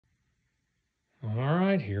All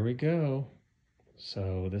right, here we go.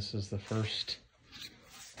 So this is the first,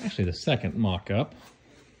 actually the second mock-up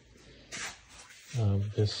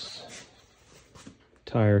of this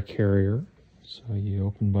tire carrier. So you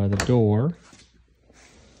open by the door.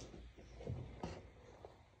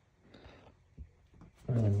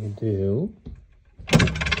 And you do,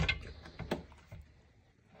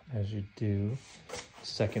 as you do,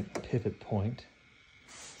 second pivot point.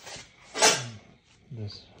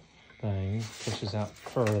 This thing pushes out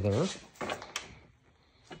further.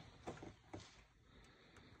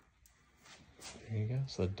 There you go.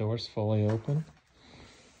 So the door's fully open.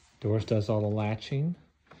 Doors does all the latching.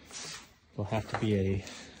 There'll have to be a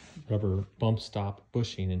rubber bump stop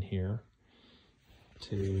bushing in here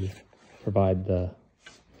to provide the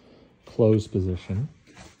closed position.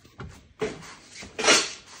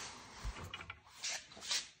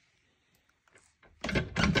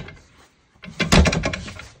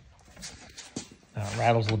 Now it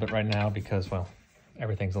rattles a little bit right now because, well,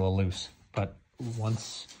 everything's a little loose. But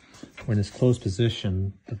once we're in this closed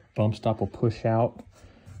position, the bump stop will push out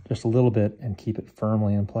just a little bit and keep it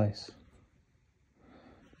firmly in place.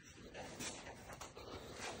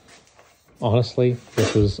 Honestly,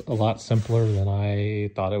 this was a lot simpler than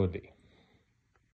I thought it would be.